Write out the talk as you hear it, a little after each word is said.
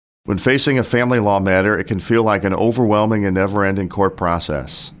When facing a family law matter, it can feel like an overwhelming and never-ending court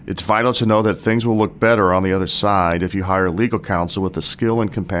process. It's vital to know that things will look better on the other side if you hire legal counsel with the skill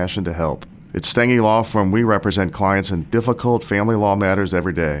and compassion to help. At Stange Law Firm, we represent clients in difficult family law matters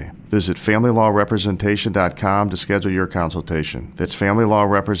every day. Visit FamilyLawRepresentation.com to schedule your consultation. That's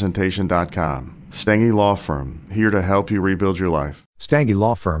FamilyLawRepresentation.com. Stange Law Firm, here to help you rebuild your life. Stange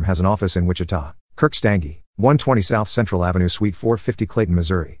Law Firm has an office in Wichita. Kirk Stange, 120 South Central Avenue, Suite 450, Clayton,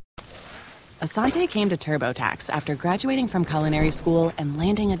 Missouri. Asante came to TurboTax after graduating from culinary school and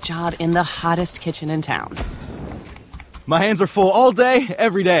landing a job in the hottest kitchen in town. My hands are full all day,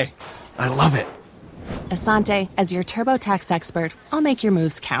 every day. I love it. Asante, as your TurboTax expert, I'll make your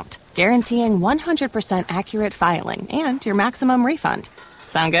moves count, guaranteeing 100% accurate filing and your maximum refund.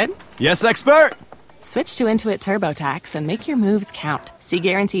 Sound good? Yes, expert! Switch to Intuit TurboTax and make your moves count. See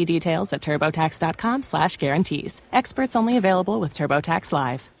guarantee details at turbotax.com/guarantees. Experts only available with TurboTax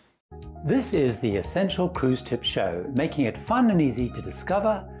Live. This is the Essential Cruise Tip Show, making it fun and easy to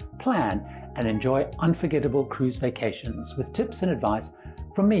discover, plan, and enjoy unforgettable cruise vacations with tips and advice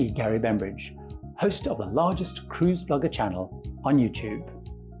from me, Gary Bembridge, host of the largest cruise blogger channel on YouTube.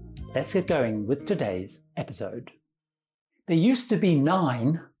 Let's get going with today's episode. There used to be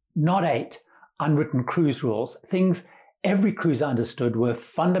 9, not 8, unwritten cruise rules, things every cruiser understood were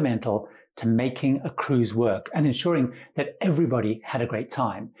fundamental to making a cruise work and ensuring that everybody had a great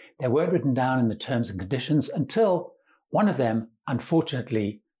time. They weren't written down in the terms and conditions until one of them,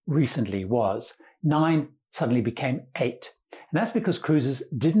 unfortunately, recently was. 9 suddenly became 8. And that's because cruisers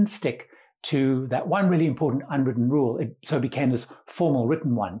didn't stick to that one really important unwritten rule. So it became this formal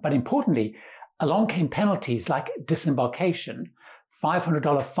written one. But importantly, along came penalties like disembarkation,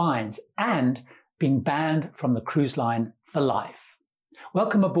 $500 fines, and being banned from the cruise line for life.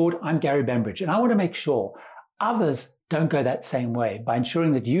 Welcome aboard, I'm Gary Bembridge, and I want to make sure others don't go that same way by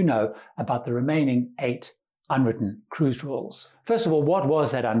ensuring that you know about the remaining 8 unwritten cruise rules. First of all, what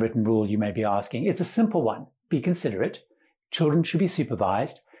was that unwritten rule, you may be asking? It's a simple one. Be considerate. Children should be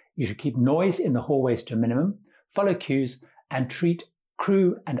supervised. You should keep noise in the hallways to a minimum, follow cues, and treat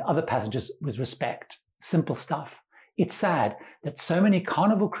crew and other passengers with respect. Simple stuff. It's sad that so many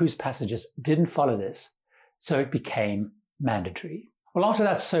Carnival cruise passengers didn't follow this, so it became mandatory. Well, after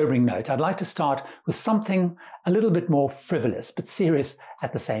that sobering note, I'd like to start with something a little bit more frivolous, but serious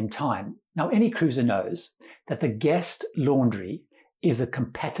at the same time. Now, any cruiser knows that the guest laundry is a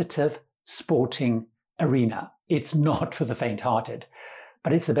competitive sporting arena. It's not for the faint-hearted,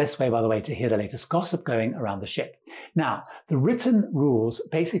 but it's the best way, by the way, to hear the latest gossip going around the ship. Now, the written rules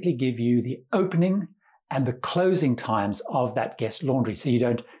basically give you the opening and the closing times of that guest laundry, so you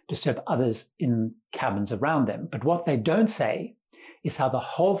don't disturb others in cabins around them. But what they don't say is how the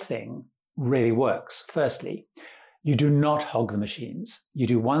whole thing really works. Firstly, you do not hog the machines. You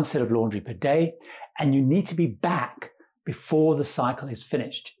do 1 set of laundry per day, and you need to be back before the cycle is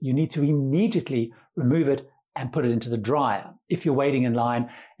finished. You need to immediately remove it and put it into the dryer. If you're waiting in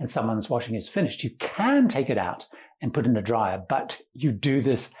line and someone's washing is finished, you can take it out and put it in the dryer, but you do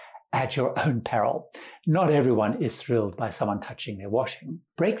this at your own peril. Not everyone is thrilled by someone touching their washing.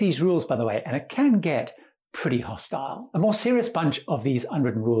 Break these rules, by the way, and it can get pretty hostile. A more serious bunch of these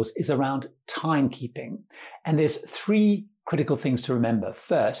unwritten rules is around timekeeping. And there's 3 critical things to remember.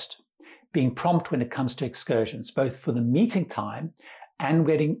 First, being prompt when it comes to excursions, both for the meeting time and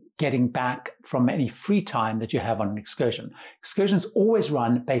getting back from any free time that you have on an excursion. Excursions always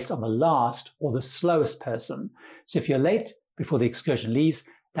run based on the last or the slowest person. So if you're late before the excursion leaves,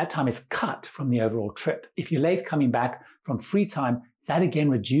 that time is cut from the overall trip. If you're late coming back from free time, that again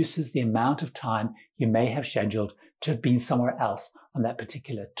reduces the amount of time you may have scheduled to have been somewhere else on that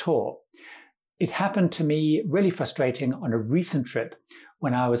particular tour. It happened to me really frustrating on a recent trip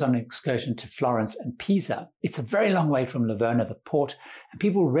when I was on an excursion to Florence and Pisa. It's a very long way from Livorno, the port, and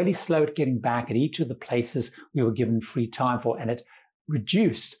people were really slow at getting back at each of the places we were given free time for, and it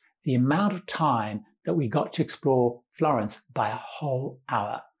reduced the amount of time that we got to explore Florence by a whole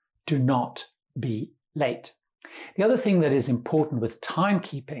hour. Do not be late. The other thing that is important with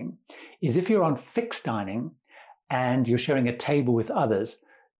timekeeping is if you're on fixed dining and you're sharing a table with others,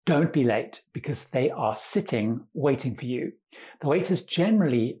 don't be late because they are sitting waiting for you. The waiters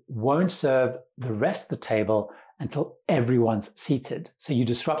generally won't serve the rest of the table until everyone's seated, so you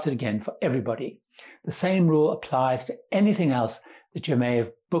disrupt it again for everybody. The same rule applies to anything else that you may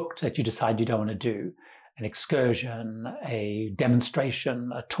have booked that you decide you don't want to do. An excursion, a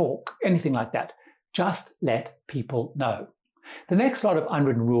demonstration, a talk, anything like that. Just let people know. The next lot of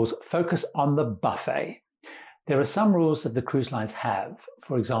unwritten rules focus on the buffet. There are some rules that the cruise lines have.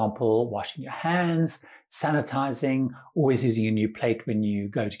 For example, washing your hands, sanitizing, always using a new plate when you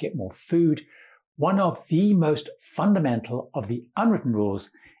go to get more food. One of the most fundamental of the unwritten rules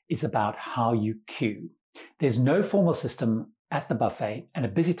is about how you queue. There's no formal system at the buffet, and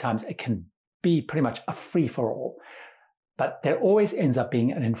at busy times it can be pretty much a free-for-all. But there always ends up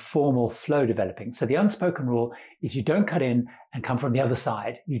being an informal flow developing. So the unspoken rule is you don't cut in and come from the other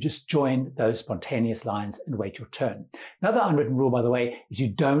side. You just join those spontaneous lines and wait your turn. Another unwritten rule, by the way, is you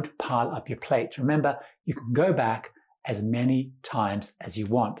don't pile up your plate. Remember, you can go back as many times as you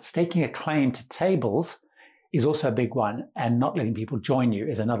want. Staking a claim to tables is also a big one, and not letting people join you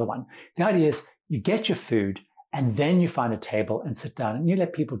is another one. The idea is you get your food and then you find a table and sit down and you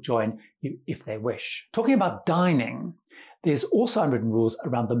let people join you if they wish. Talking about dining, there's also unwritten rules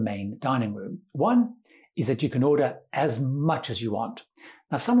around the main dining room. One is that you can order as much as you want.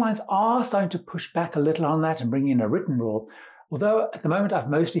 Now, some lines are starting to push back a little on that and bring in a written rule, although at the moment I've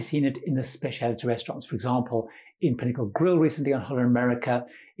mostly seen it in the specialty restaurants. For example, in Pinnacle Grill recently on Holland America,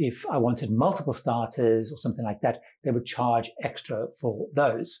 if I wanted multiple starters or something like that, they would charge extra for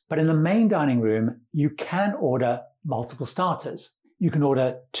those. But in the main dining room, you can order multiple starters. You can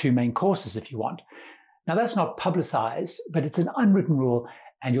order 2 main courses if you want. Now, that's not publicized, but it's an unwritten rule,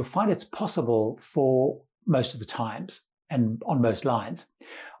 and you'll find it's possible for most of the times and on most lines.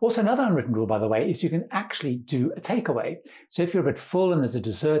 Also, another unwritten rule, by the way, is you can actually do a takeaway. So if you're a bit full and there's a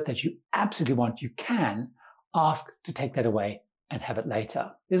dessert that you absolutely want, you can ask to take that away and have it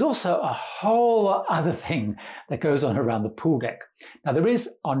later. There's also a whole other thing that goes on around the pool deck. Now, there is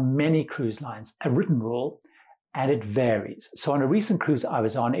on many cruise lines a written rule, and it varies. So on a recent cruise I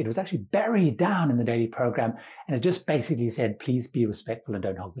was on, it was actually buried down in the daily program, and it just basically said, please be respectful and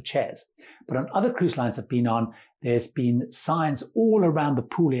don't hog the chairs. But on other cruise lines I've been on, there's been signs all around the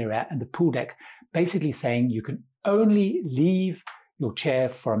pool area and the pool deck basically saying you can only leave your chair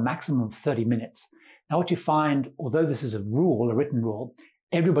for a maximum of 30 minutes. Now, what you find, although this is a rule, a written rule,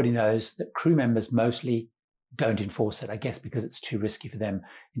 everybody knows that crew members mostly don't enforce it, I guess because it's too risky for them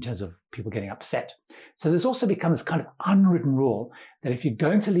in terms of people getting upset. So there's also become this kind of unwritten rule that if you're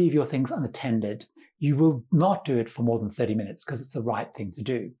going to leave your things unattended, you will not do it for more than 30 minutes because it's the right thing to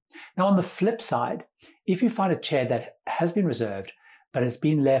do. Now, on the flip side, if you find a chair that has been reserved, but has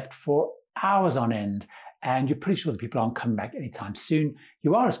been left for hours on end, and you're pretty sure the people aren't coming back anytime soon,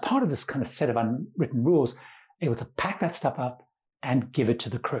 you are, as part of this kind of set of unwritten rules, able to pack that stuff up and give it to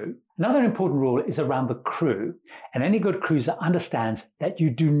the crew. Another important rule is around the crew, and any good cruiser understands that you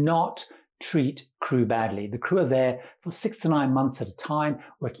do not treat crew badly. The crew are there for 6 to 9 months at a time,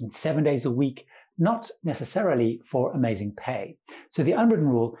 working 7 days a week, not necessarily for amazing pay. So the unwritten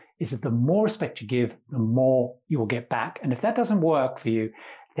rule is that the more respect you give, the more you will get back. And if that doesn't work for you,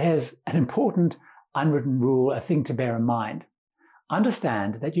 there's an important unwritten rule, a thing to bear in mind.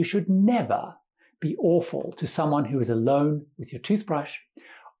 Understand that you should never be awful to someone who is alone with your toothbrush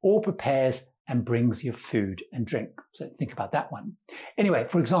or prepares and brings your food and drink. So think about that one. Anyway,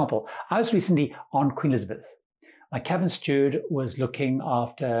 for example, I was recently on Queen Elizabeth. My cabin steward was looking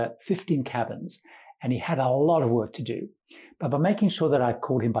after 15 cabins, and he had a lot of work to do. But by making sure that I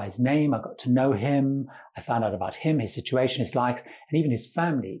called him by his name, I got to know him, I found out about him, his situation, his likes, and even his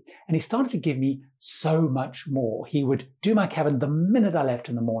family. And he started to give me so much more. He would do my cabin the minute I left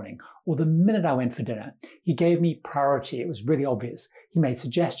in the morning, or the minute I went for dinner. He gave me priority. It was really obvious. He made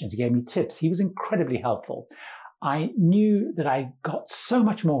suggestions. He gave me tips. He was incredibly helpful. I knew that I got so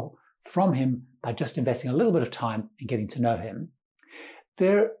much more from him by just investing a little bit of time and getting to know him.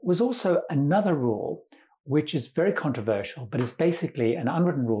 There was also another rule, which is very controversial, but is basically an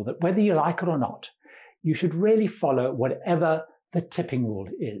unwritten rule that whether you like it or not, you should really follow whatever the tipping rule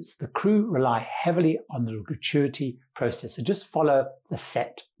is. The crew rely heavily on the gratuity process, so just follow the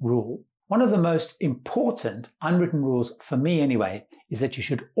set rule. One of the most important unwritten rules, for me anyway, is that you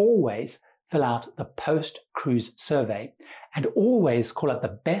should always fill out the post-cruise survey and always call out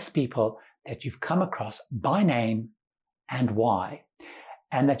the best people that you've come across by name and why.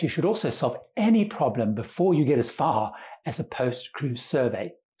 And that you should also solve any problem before you get as far as a post-cruise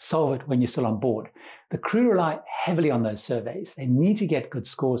survey. Solve it when you're still on board. The crew rely heavily on those surveys. They need to get good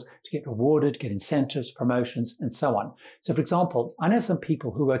scores to get rewarded, get incentives, promotions, and so on. So for example, I know some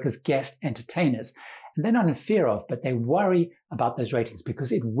people who work as guest entertainers, and they're not in fear of, but they worry about those ratings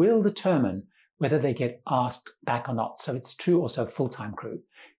because it will determine whether they get asked back or not. So it's true also of full-time crew.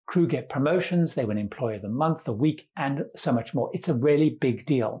 Crew get promotions, they win Employee of the Month, the week, and so much more. It's a really big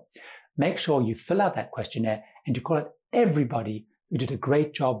deal. Make sure you fill out that questionnaire and you call out everybody who did a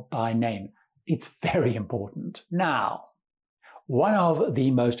great job by name. It's very important. Now, one of the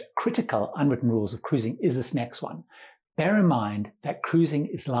most critical unwritten rules of cruising is this next one. Bear in mind that cruising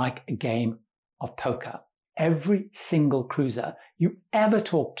is like a game of poker. Every single cruiser you ever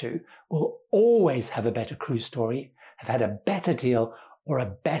talk to will always have a better cruise story, have had a better deal, or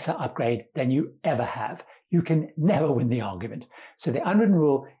a better upgrade than you ever have. You can never win the argument. So the unwritten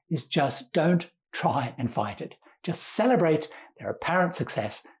rule is just don't try and fight it. Just celebrate their apparent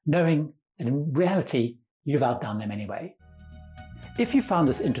success, knowing that in reality, you've outdone them anyway. If you found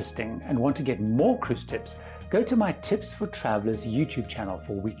this interesting and want to get more cruise tips, go to my Tips for Travelers YouTube channel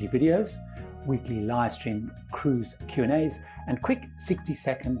for weekly videos, weekly live stream cruise Q&As, and quick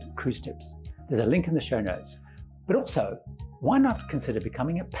 60-second cruise tips. There's a link in the show notes. But also, why not consider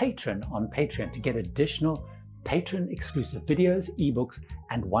becoming a patron on Patreon to get additional patron-exclusive videos, ebooks,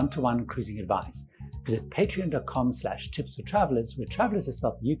 and one-to-one cruising advice. Visit patreon.com/tipsfortravelers, where travelers is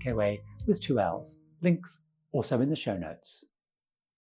spelled the UK way with 2 L's. Links also in the show notes.